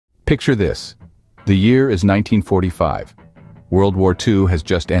Picture this. The year is 1945. World War II has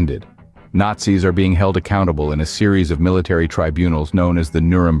just ended. Nazis are being held accountable in a series of military tribunals known as the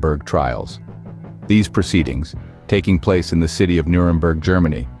Nuremberg Trials. These proceedings, taking place in the city of Nuremberg,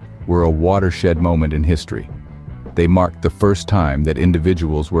 Germany, were a watershed moment in history. They marked the first time that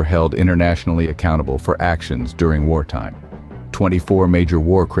individuals were held internationally accountable for actions during wartime. 24 major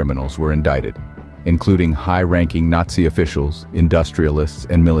war criminals were indicted, including high-ranking Nazi officials, industrialists,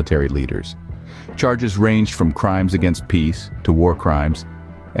 and military leaders. Charges ranged from crimes against peace to war crimes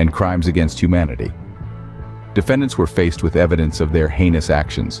and crimes against humanity. Defendants were faced with evidence of their heinous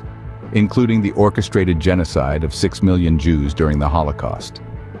actions, including the orchestrated genocide of 6 million Jews during the Holocaust.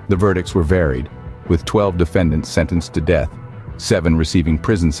 The verdicts were varied, with 12 defendants sentenced to death, 7 receiving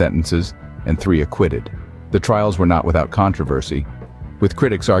prison sentences, and 3 acquitted. The trials were not without controversy, with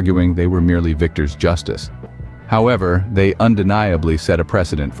critics arguing they were merely victors' justice. However, they undeniably set a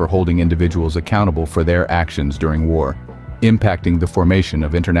precedent for holding individuals accountable for their actions during war, impacting the formation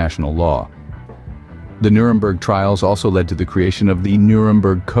of international law. The Nuremberg trials also led to the creation of the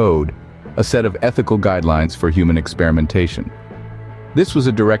Nuremberg Code, a set of ethical guidelines for human experimentation. This was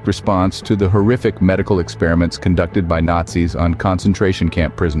a direct response to the horrific medical experiments conducted by Nazis on concentration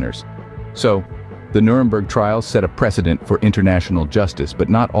camp prisoners. So, the Nuremberg trials set a precedent for international justice, but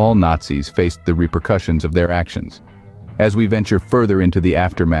not all Nazis faced the repercussions of their actions. As we venture further into the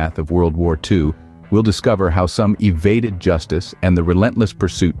aftermath of World War II, we'll discover how some evaded justice and the relentless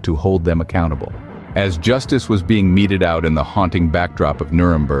pursuit to hold them accountable. As justice was being meted out in the haunting backdrop of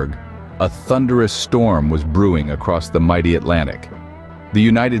Nuremberg, a thunderous storm was brewing across the mighty Atlantic. The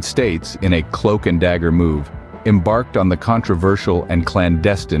United States, in a cloak-and-dagger move, embarked on the controversial and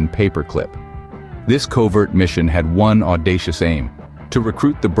clandestine Paperclip. This covert mission had one audacious aim: to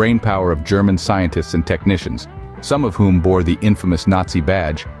recruit the brainpower of German scientists and technicians, some of whom bore the infamous Nazi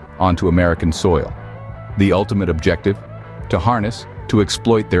badge, onto American soil. The ultimate objective? To harness, to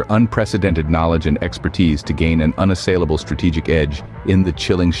exploit their unprecedented knowledge and expertise to gain an unassailable strategic edge in the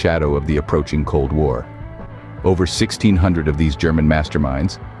chilling shadow of the approaching Cold War. Over 1,600 of these German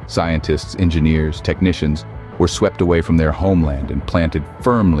masterminds, scientists, engineers, technicians, were swept away from their homeland and planted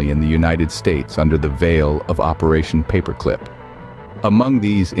firmly in the United States under the veil of Operation Paperclip. Among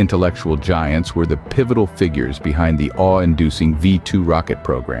these intellectual giants were the pivotal figures behind the awe-inducing V-2 rocket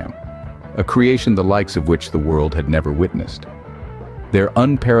program, a creation the likes of which the world had never witnessed. Their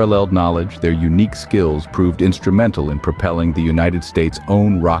unparalleled knowledge, their unique skills proved instrumental in propelling the United States'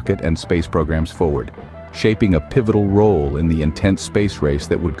 own rocket and space programs forward, shaping a pivotal role in the intense space race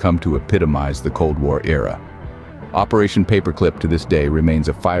that would come to epitomize the Cold War era. Operation Paperclip to this day remains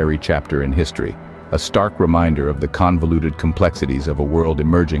a fiery chapter in history, a stark reminder of the convoluted complexities of a world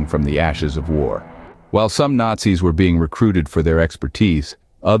emerging from the ashes of war. While some Nazis were being recruited for their expertise,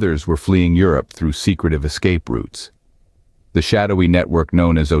 others were fleeing Europe through secretive escape routes. The shadowy network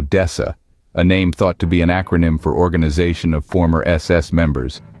known as Odessa, a name thought to be an acronym for Organization of Former SS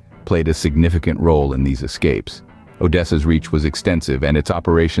Members, played a significant role in these escapes. Odessa's reach was extensive and its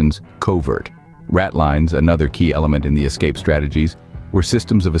operations covert. Ratlines, another key element in the escape strategies, were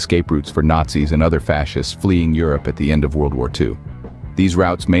systems of escape routes for Nazis and other fascists fleeing Europe at the end of World War II. These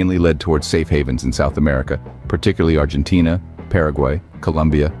routes mainly led towards safe havens in South America, particularly Argentina, Paraguay,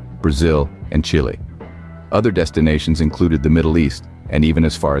 Colombia, Brazil, and Chile. Other destinations included the Middle East and even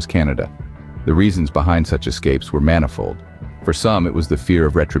as far as Canada. The reasons behind such escapes were manifold. For some, it was the fear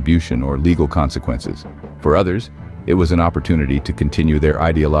of retribution or legal consequences. For others, it was an opportunity to continue their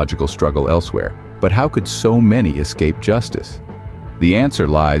ideological struggle elsewhere. But how could so many escape justice? The answer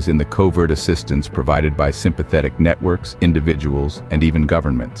lies in the covert assistance provided by sympathetic networks, individuals, and even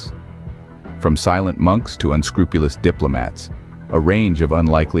governments. From silent monks to unscrupulous diplomats, a range of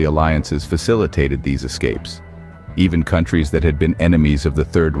unlikely alliances facilitated these escapes. Even countries that had been enemies of the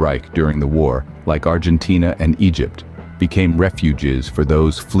Third Reich during the war, like Argentina and Egypt, became refuges for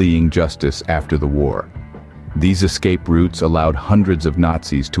those fleeing justice after the war. These escape routes allowed hundreds of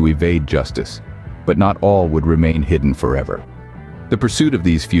Nazis to evade justice, but not all would remain hidden forever. The pursuit of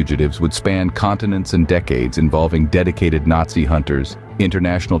these fugitives would span continents and decades, involving dedicated Nazi hunters,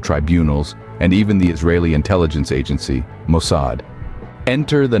 international tribunals, and even the Israeli intelligence agency, Mossad.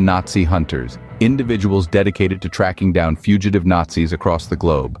 Enter the Nazi hunters, individuals dedicated to tracking down fugitive Nazis across the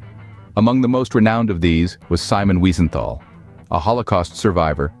globe. Among the most renowned of these was Simon Wiesenthal, a Holocaust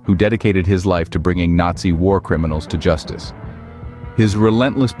survivor who dedicated his life to bringing Nazi war criminals to justice. His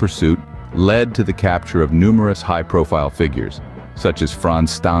relentless pursuit led to the capture of numerous high-profile figures, such as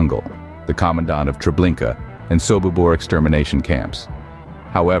Franz Stangl, the commandant of Treblinka, and Sobibor extermination camps.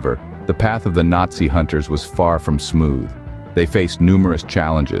 However, the path of the Nazi hunters was far from smooth. They faced numerous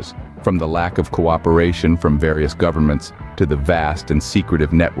challenges, from the lack of cooperation from various governments to the vast and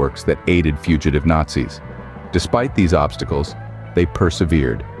secretive networks that aided fugitive Nazis. Despite these obstacles, they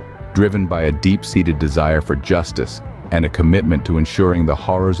persevered, driven by a deep-seated desire for justice and a commitment to ensuring the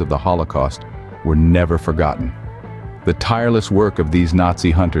horrors of the Holocaust were never forgotten. The tireless work of these Nazi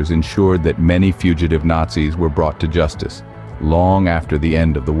hunters ensured that many fugitive Nazis were brought to justice, long after the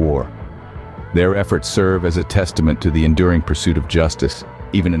end of the war. Their efforts serve as a testament to the enduring pursuit of justice,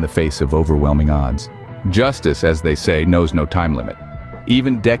 even in the face of overwhelming odds. Justice, as they say, knows no time limit.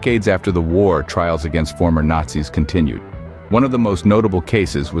 Even decades after the war, trials against former Nazis continued. One of the most notable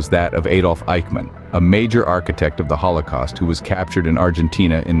cases was that of Adolf Eichmann, a major architect of the Holocaust who was captured in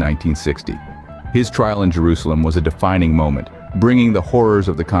Argentina in 1960. His trial in Jerusalem was a defining moment, bringing the horrors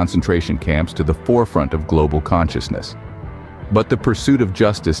of the concentration camps to the forefront of global consciousness. But the pursuit of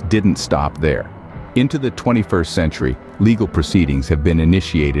justice didn't stop there. Into the 21st century, legal proceedings have been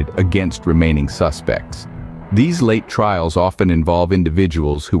initiated against remaining suspects. These late trials often involve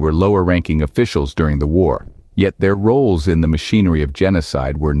individuals who were lower-ranking officials during the war, yet their roles in the machinery of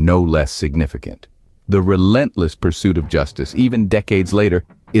genocide were no less significant. The relentless pursuit of justice, even decades later,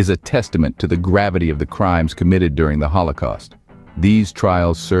 is a testament to the gravity of the crimes committed during the Holocaust. These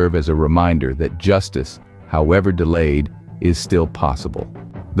trials serve as a reminder that justice, however delayed, is still possible.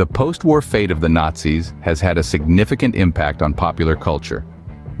 The post-war fate of the Nazis has had a significant impact on popular culture.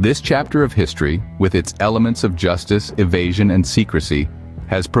 This chapter of history, with its elements of justice, evasion, and secrecy,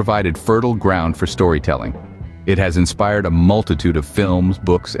 has provided fertile ground for storytelling. It has inspired a multitude of films,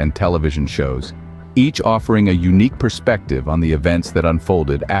 books, and television shows, each offering a unique perspective on the events that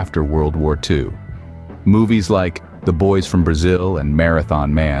unfolded after World War II. Movies like The Boys from Brazil and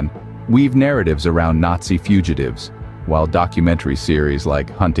Marathon Man weave narratives around Nazi fugitives, while documentary series like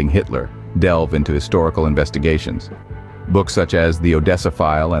Hunting Hitler delve into historical investigations. Books such as The Odessa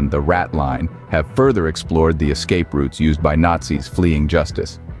File and The Ratline have further explored the escape routes used by Nazis fleeing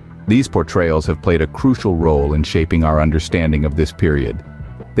justice. These portrayals have played a crucial role in shaping our understanding of this period.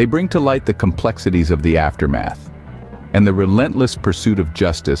 They bring to light the complexities of the aftermath and the relentless pursuit of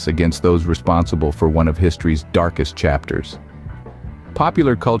justice against those responsible for one of history's darkest chapters.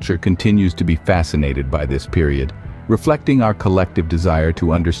 Popular culture continues to be fascinated by this period, reflecting our collective desire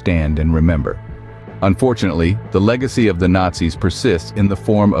to understand and remember. Unfortunately, the legacy of the Nazis persists in the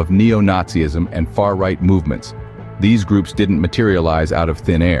form of Neo-Nazism and far-right movements. These groups didn't materialize out of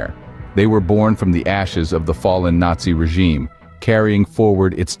thin air. They were born from the ashes of the fallen Nazi regime, carrying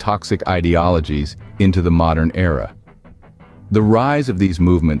forward its toxic ideologies into the modern era. The rise of these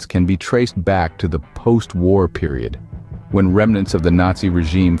movements can be traced back to the post-war period, when remnants of the Nazi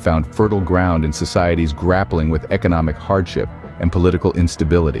regime found fertile ground in societies grappling with economic hardship and political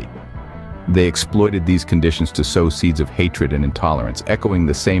instability. They exploited these conditions to sow seeds of hatred and intolerance, echoing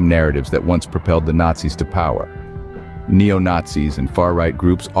the same narratives that once propelled the Nazis to power. Neo-Nazis and far-right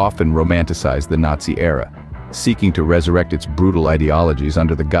groups often romanticize the Nazi era, seeking to resurrect its brutal ideologies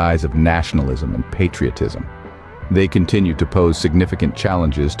under the guise of nationalism and patriotism. They continue to pose significant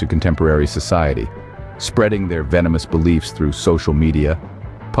challenges to contemporary society, spreading their venomous beliefs through social media,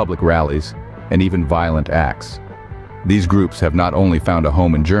 public rallies, and even violent acts. These groups have not only found a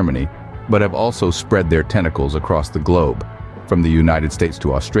home in Germany, but have also spread their tentacles across the globe, from the United States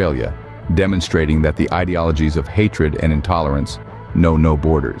to Australia, demonstrating that the ideologies of hatred and intolerance know no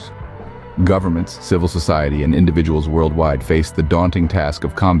borders. Governments, civil society, and individuals worldwide face the daunting task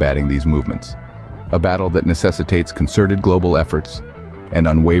of combating these movements, a battle that necessitates concerted global efforts and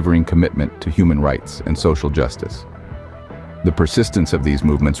unwavering commitment to human rights and social justice. The persistence of these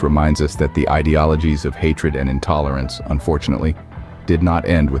movements reminds us that the ideologies of hatred and intolerance, unfortunately, did not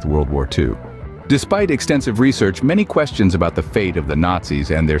end with World War II. Despite extensive research, many questions about the fate of the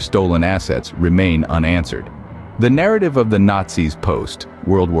Nazis and their stolen assets remain unanswered. The narrative of the Nazis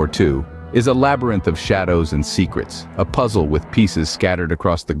post-World War II is a labyrinth of shadows and secrets, a puzzle with pieces scattered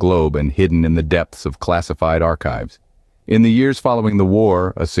across the globe and hidden in the depths of classified archives. In the years following the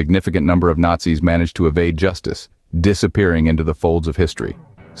war, a significant number of Nazis managed to evade justice, disappearing into the folds of history.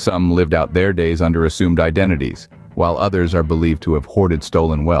 Some lived out their days under assumed identities, while others are believed to have hoarded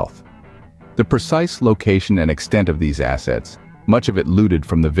stolen wealth. The precise location and extent of these assets, much of it looted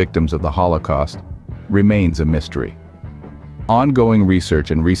from the victims of the Holocaust, remains a mystery. Ongoing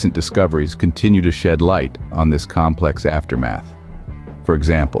research and recent discoveries continue to shed light on this complex aftermath. For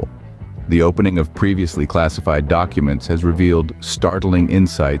example, the opening of previously classified documents has revealed startling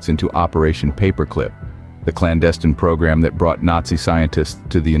insights into Operation Paperclip, the clandestine program that brought Nazi scientists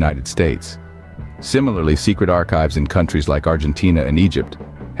to the United States. Similarly, secret archives in countries like Argentina and Egypt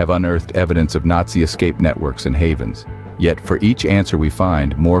have unearthed evidence of Nazi escape networks and havens, Yet for each answer we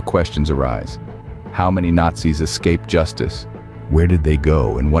find, more questions arise. How many Nazis escaped justice? Where did they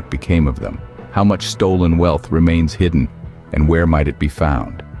go and what became of them? How much stolen wealth remains hidden, and where might it be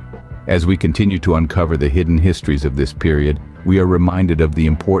found? As we continue to uncover the hidden histories of this period, we are reminded of the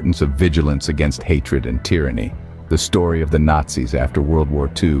importance of vigilance against hatred and tyranny. The story of the Nazis after World War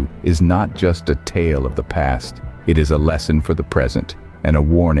II is not just a tale of the past. It is a lesson for the present and a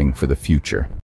warning for the future.